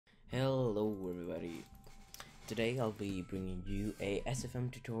Hello everybody, today I'll be bringing you a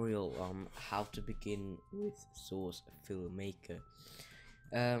SFM tutorial on how to begin with Source Filmmaker.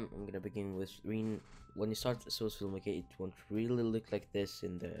 I'm gonna begin with when you start Source Filmmaker it won't really look like this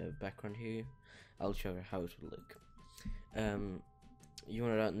in the background here. I'll show you how it will look. You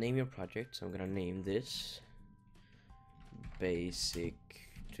wanna name your project, so I'm gonna name this Basic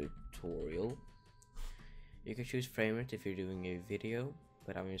Tutorial. You can choose frame rate if you're doing a video,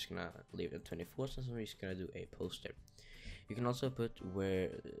 but I'm just gonna leave it at 24 since I'm just gonna do a poster. You can also put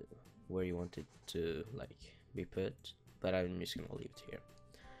where you want it to be put, but I'm just gonna leave it here.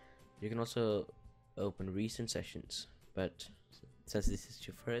 You can also open recent sessions, but since this is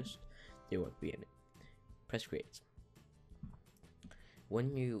your first, there won't be any. Press create.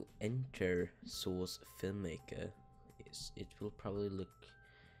 When you enter Source Filmmaker, it will probably look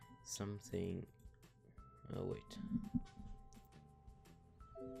something. Oh wait.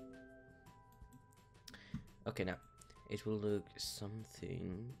 Okay, now it will look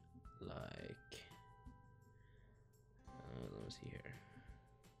something like. Let me see here.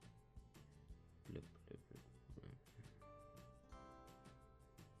 Bloop, bloop, bloop.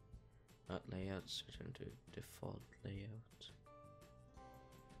 Not layouts, return to default layout.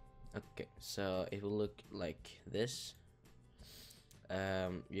 Okay, so it will look like this.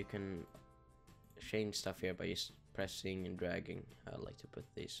 You can change stuff here by just pressing and dragging. I like to put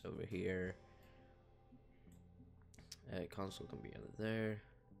this over here. Console can be under there.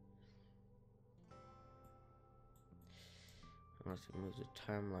 I want to move the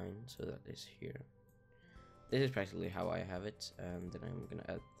timeline so that is here. This is practically how I have it, and then I'm gonna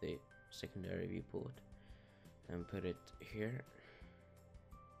add the secondary viewport and put it here.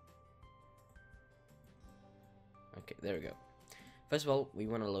 Okay, there we go. First of all, we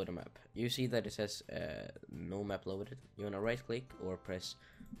want to load a map. You see that it says no map loaded. You want to right click or press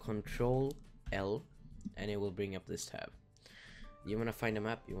Ctrl L and it will bring up this tab. You want to find a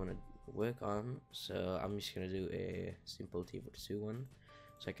map you want to work on, so I'm just going to do a simple T42 one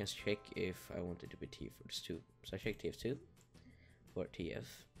so I can check if I want it to be T42. So I check TF2 for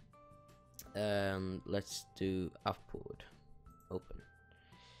TF and let's do upward. Open.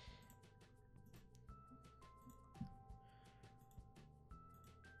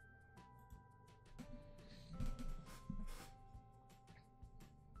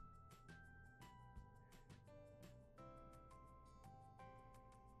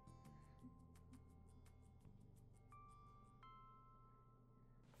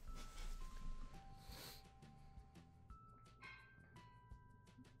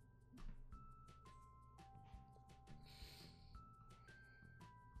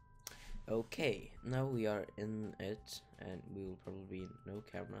 Okay, now we are in it and we will probably be in no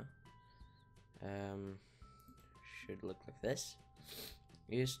camera. Should look like this.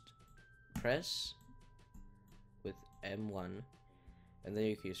 You just press with M1 and then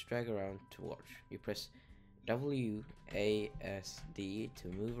you can just drag around to watch. You press WASD to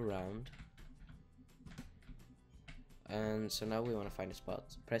move around, and so now we want to find a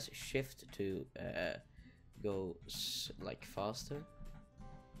spot. Press shift to go faster.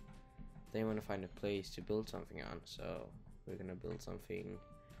 Then you want to find a place to build something on, so we're gonna build something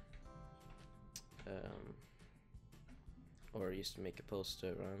or just make a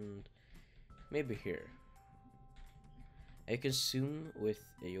poster around maybe here. And you can zoom with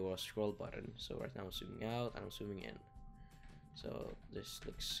your scroll button, so right now I'm zooming out and I'm zooming in, so this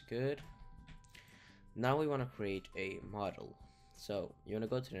looks good. Now we want to create a model, so you want to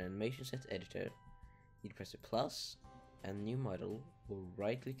go to the animation set editor, you press the plus and new model, will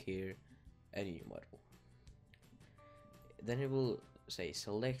right click here and new model. Then it will say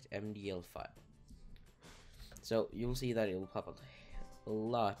select MDL file. So you'll see that it will pop up a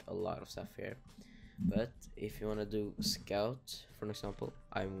lot of stuff here. But if you want to do Scout, for an example,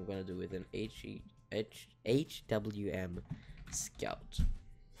 I'm gonna do with an HWM Scout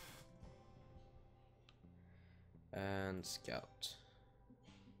and Scout.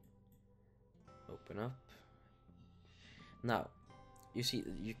 Open up. Now you see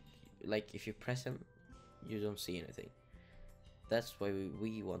if you press them, you don't see anything. That's why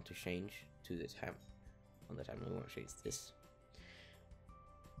we want to change to the time. On the time we want to change this,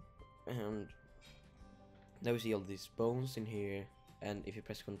 and now we see all these bones in here. And if you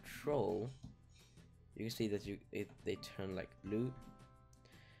press Control, you can see that they turn blue.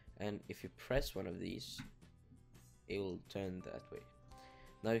 And if you press one of these, it will turn that way.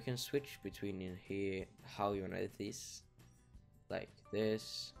 Now you can switch between in here how you want to edit these, like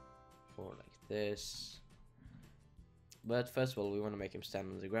this or like this. But first of all, we want to make him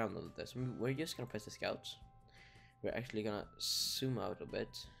stand on the ground a little bit. So we're just gonna press the Scouts. We're actually gonna zoom out a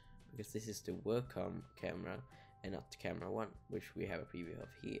bit because this is the work camera and not the camera 1, which we have a preview of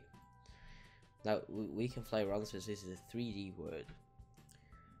here. Now we can fly around, so this is a 3D world.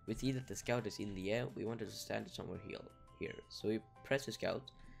 We see that the scout is in the air. We want it to stand somewhere here. So we press the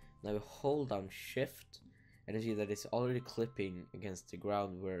scout. Now we hold down shift, and you see that it's already clipping against the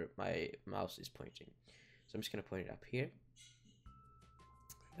ground where my mouse is pointing. So I'm just gonna point it up here.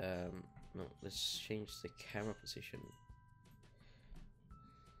 No, let's change the camera position.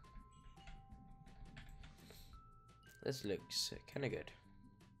 This looks kind of good.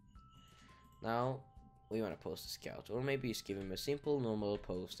 Now we want to pose the scout, or maybe just give him a simple normal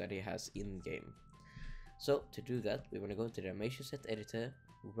pose that he has in game. So to do that, we want to go to the animation set editor,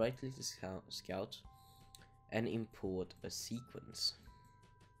 right click the scout, and import a sequence.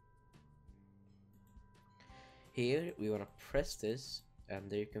 Here we want to press this, and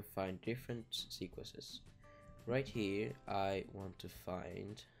there you can find different sequences. Right here I want to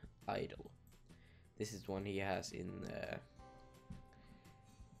find idle. This is one he has in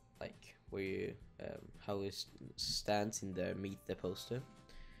like where you how it stands in the meet the poster.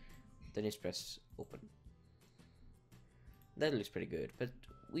 Then just press open. That looks pretty good, but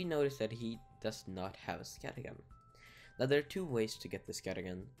we notice that he does not have a scattergun. Now there are two ways to get the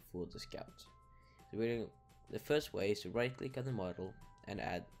scattergun for the scout. So the first way is to right click on the model and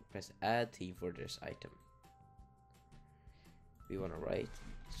press add theme for this item. We want to write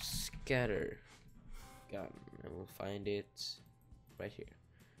scatter gun, and we'll find it right here.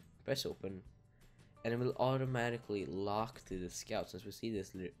 Press open, and it will automatically lock to the scout. Since we see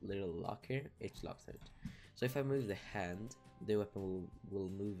this little lock here, it's locked out. So if I move the hand, the weapon will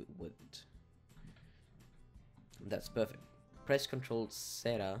move with it. That's perfect. Press Ctrl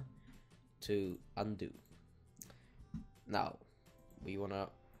Z to undo. Now we want to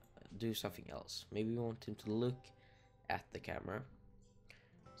do something else. Maybe we want him to look at the camera.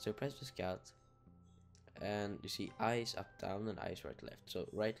 So press the scout, and you see eyes up down and eyes right left. So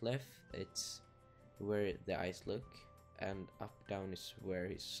right left, it's where the eyes look, and up down is where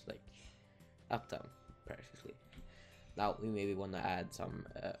he's like up down practically. Now we maybe want to add some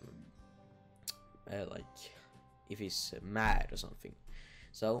like if he's mad or something.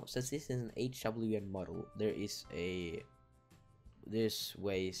 So since this is an HWN model, there's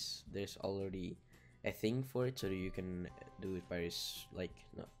already a thing for it, so that you can do it by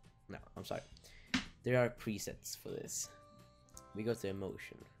I'm sorry. There are presets for this. We go to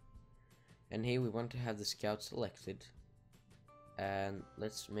emotion, and here we want to have the scout selected, and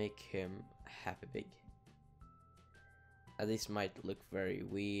let's make him happy big. This might look very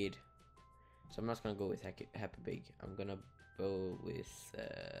weird, so I'm not gonna go with happy big. I'm gonna go with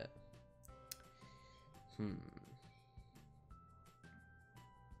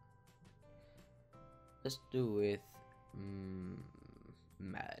let's do with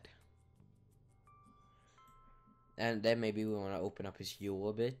mad. And then maybe we want to open up his hue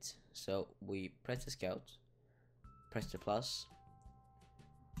a bit. So we press the scout, press the plus,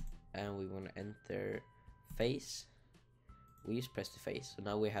 and we want to enter face. We just press the face. So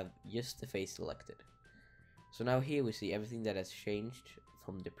now we have just the face selected. So now here we see everything that has changed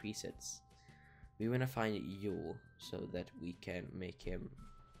from the presets. We want to find hue so that we can make him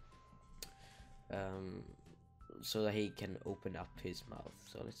so that he can open up his mouth.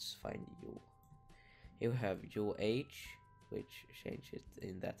 So let's find hue. Here we have your age, which change it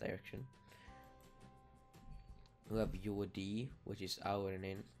in that direction. We have your D, which is out and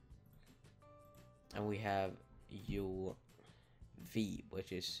in, and we have your V,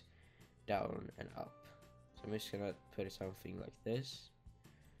 which is down and up. So I'm just gonna put something like this,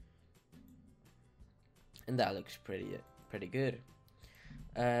 and that looks pretty good.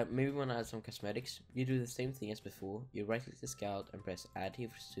 Maybe we want to add some cosmetics. You do the same thing as before. You right click the scout and press add here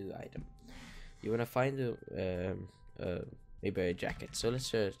to item. You want to find maybe a jacket. So let's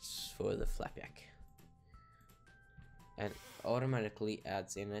search for the flapjack, and automatically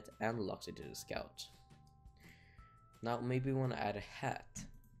adds in it and locks it to the scout. Now maybe we want to add a hat.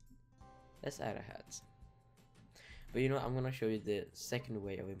 Let's add a hat. But you know, I'm gonna show you the second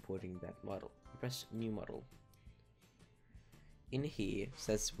way of importing that model. Press new model. In here,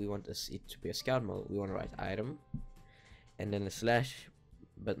 since we want it to be a scout model, we want to write item, and then a slash.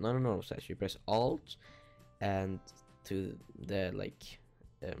 But not a normal slash. You press Alt and to the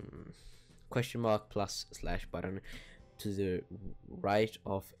question mark plus slash button to the right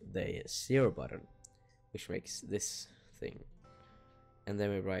of the 0 button, which makes this thing. And then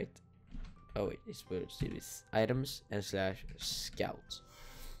we write, oh wait, it's where it's items and slash scout.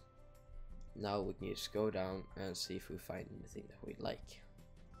 Now we can just go down and see if we find anything that we like.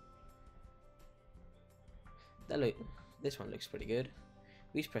 This one looks pretty good.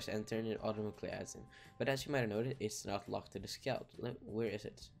 We just press enter and it automatically adds in. But as you might have noticed, it's not locked to the scout. Where is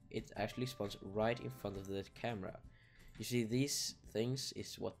it? It actually spawns right in front of the camera. You see, these things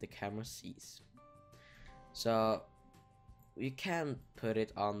is what the camera sees. So you can put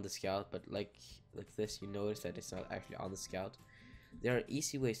it on the scout, but like this, you notice that it's not actually on the scout. There are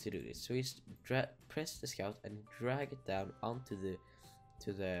easy ways to do this. So you just press the scout and drag it down onto the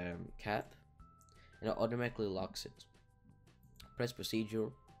cap, and it automatically locks it. Press procedure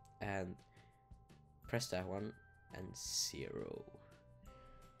and press that one and 0.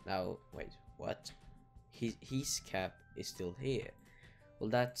 Now wait, what? His cap is still here. Well,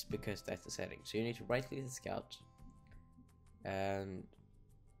 that's because that's the setting. So you need to right click the scout, and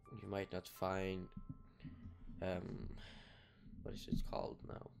you might not find what is it called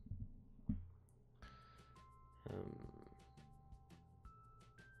now?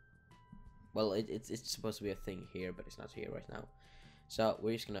 Well, it's supposed to be a thing here, but it's not here right now. So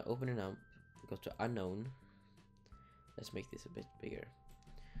we're just gonna open it up, go to unknown. Let's make this a bit bigger.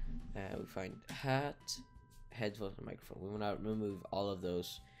 We find hat, headphones, and microphone. We want to remove all of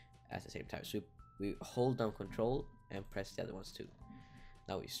those at the same time. So we hold down control and press the other ones too.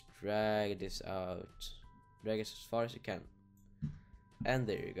 Now we just drag this out, drag it as far as you can, and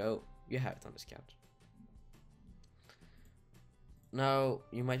there you go. You have it on the scout. Now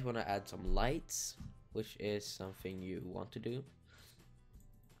you might want to add some lights, which is something you want to do.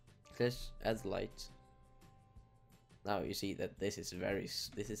 Let's add light. Now you see that this is a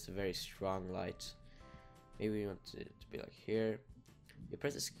very strong light. Maybe we want it to be like here.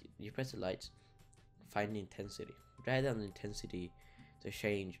 You press the light, find the intensity. Drag down the intensity to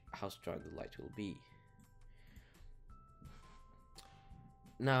change how strong the light will be.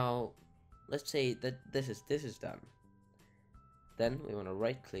 Now let's say that this is done. Then we want to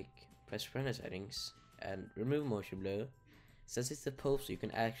right click, press render settings, and remove motion blur. Since it's the post, you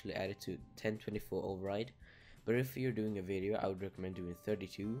can actually add it to 1024 override. But if you're doing a video, I would recommend doing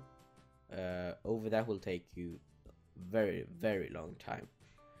 32. Over that will take you very long time.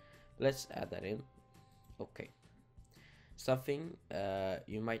 Let's add that in. Okay. Something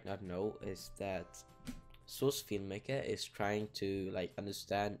you might not know is that Source Filmmaker is trying to like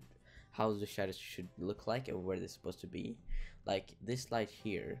understand how the shadows should look like and where they're supposed to be. Like this light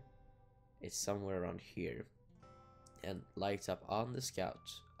here is somewhere around here and lights up on the scout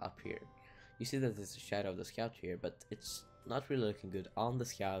up here. You see that there's a shadow of the scout here, but it's not really looking good on the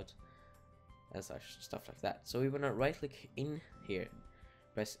scout and such stuff like that. So we want to right click in here,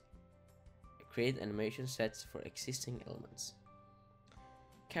 press create animation sets for existing elements.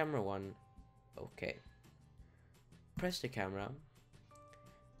 Camera 1, okay. Press the camera.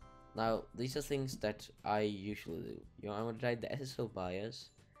 Now these are things that I usually do. You know, I want to drag the SSO bias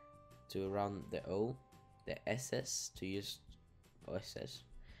to around the O, the SS to use OSS,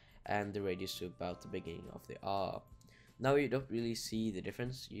 and the radius to about the beginning of the R. Now you don't really see the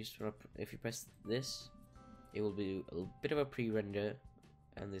difference. You just wanna, if you press this, it will be a bit of a pre-render,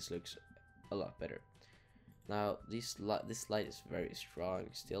 and this looks a lot better. Now this light is very strong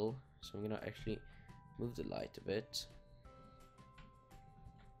still, so I'm gonna actually move the light a bit.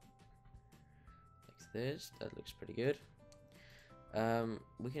 This, that looks pretty good.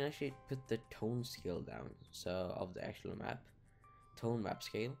 We can actually put the tone scale down, so of the actual map, tone map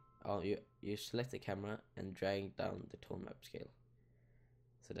scale. You select the camera and drag down the tone map scale,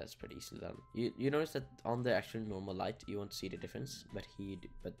 so that's pretty easily done. You notice that on the actual normal light you won't see the difference, but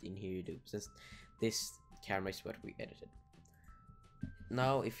in here you do, since this camera is what we edited.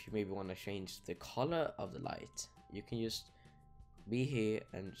 Now if you maybe want to change the color of the light, you can just be here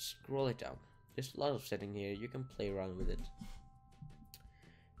and scroll it down. There's a lot of setting here, you can play around with it.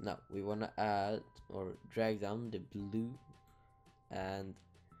 Now we want to add or drag down the blue and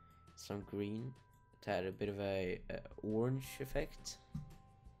some green to add a bit of a orange effect.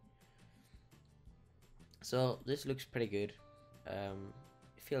 So this looks pretty good.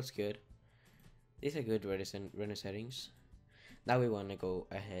 It feels good. These are good render settings. Now we want to go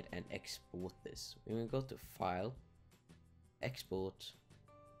ahead and export this. We're going to go to File, Export,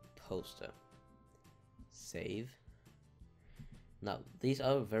 Poster, Save. Now these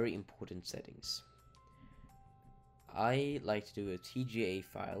are very important settings. I like to do a TGA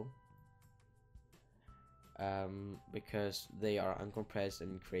file because they are uncompressed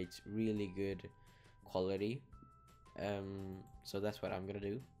and creates really good quality. So that's what I'm gonna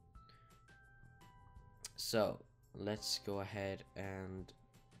do. So let's go ahead and,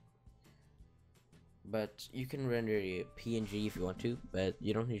 but you can render a PNG if you want to, but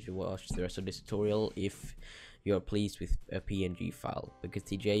you don't need to watch the rest of this tutorial if you're pleased with a PNG file, because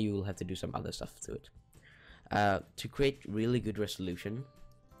TGA you will have to do some other stuff to it. To create really good resolution,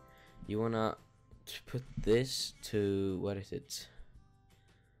 you wanna put this to, what is it?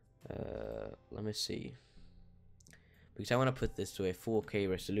 Let me see, because I want to put this to a 4K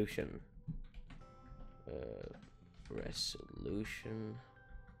resolution.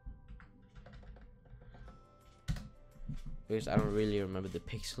 Because I don't really remember the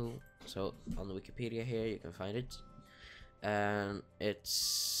pixel. So on the Wikipedia here you can find it, and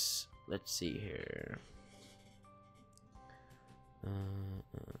it's, let's see here.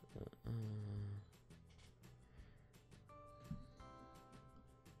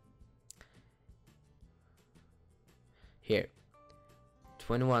 Here,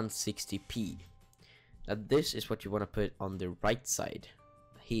 2160p. Now this is what you want to put on the right side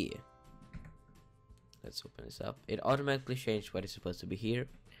here. Let's open this up. It automatically changed what is supposed to be here.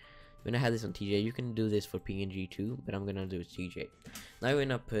 When I had this on TJ, you can do this for PNG too, but I'm gonna do it TJ. Now you're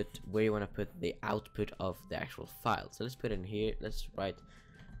gonna put where you want to put the output of the actual file. So let's put it in here. Let's write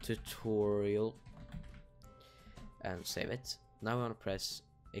tutorial and save it. Now we want to press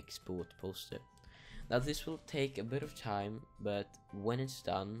export poster. Now this will take a bit of time, but when it's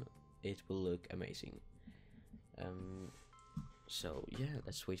done, it will look amazing. So yeah,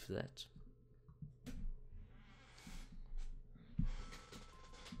 let's wait for that.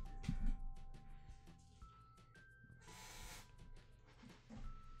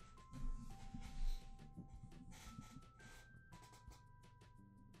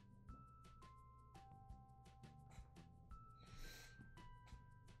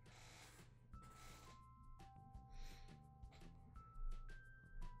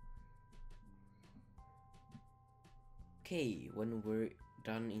 Okay, when we're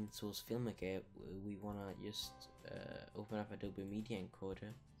done in Source Filmmaker, we wanna just open up Adobe Media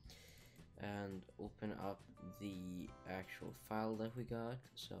Encoder and open up the actual file that we got.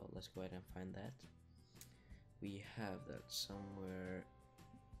 So let's go ahead and find that. We have that somewhere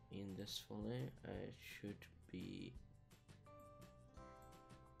in this folder. It should be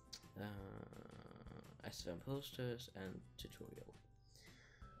SFM posters and tutorial.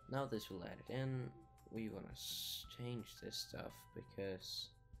 Now this will add it in. We want to change this stuff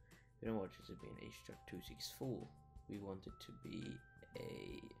because we don't want it to be an H.264. We want it to be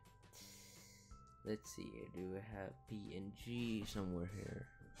a, let's see, do we have PNG somewhere here?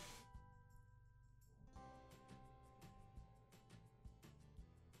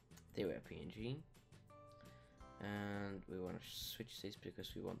 There we have PNG, and we want to switch this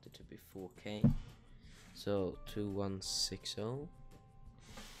because we want it to be 4K. So 2160.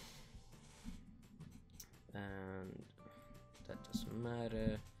 And that doesn't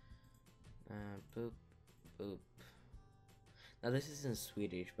matter. Boop, boop. Now this is in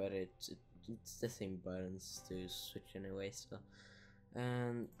Swedish, but it's the same buttons to switch anyway. So,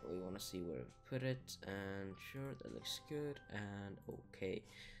 and we want to see where we put it. And sure, that looks good. And okay.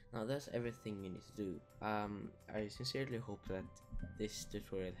 Now that's everything you need to do. I sincerely hope that this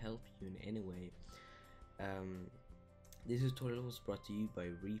tutorial helped you in any way. This tutorial was brought to you by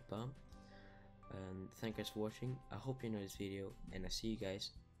Riaph. And thank you guys for watching. I hope you enjoyed this video, and I'll see you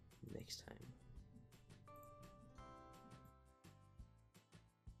guys next time.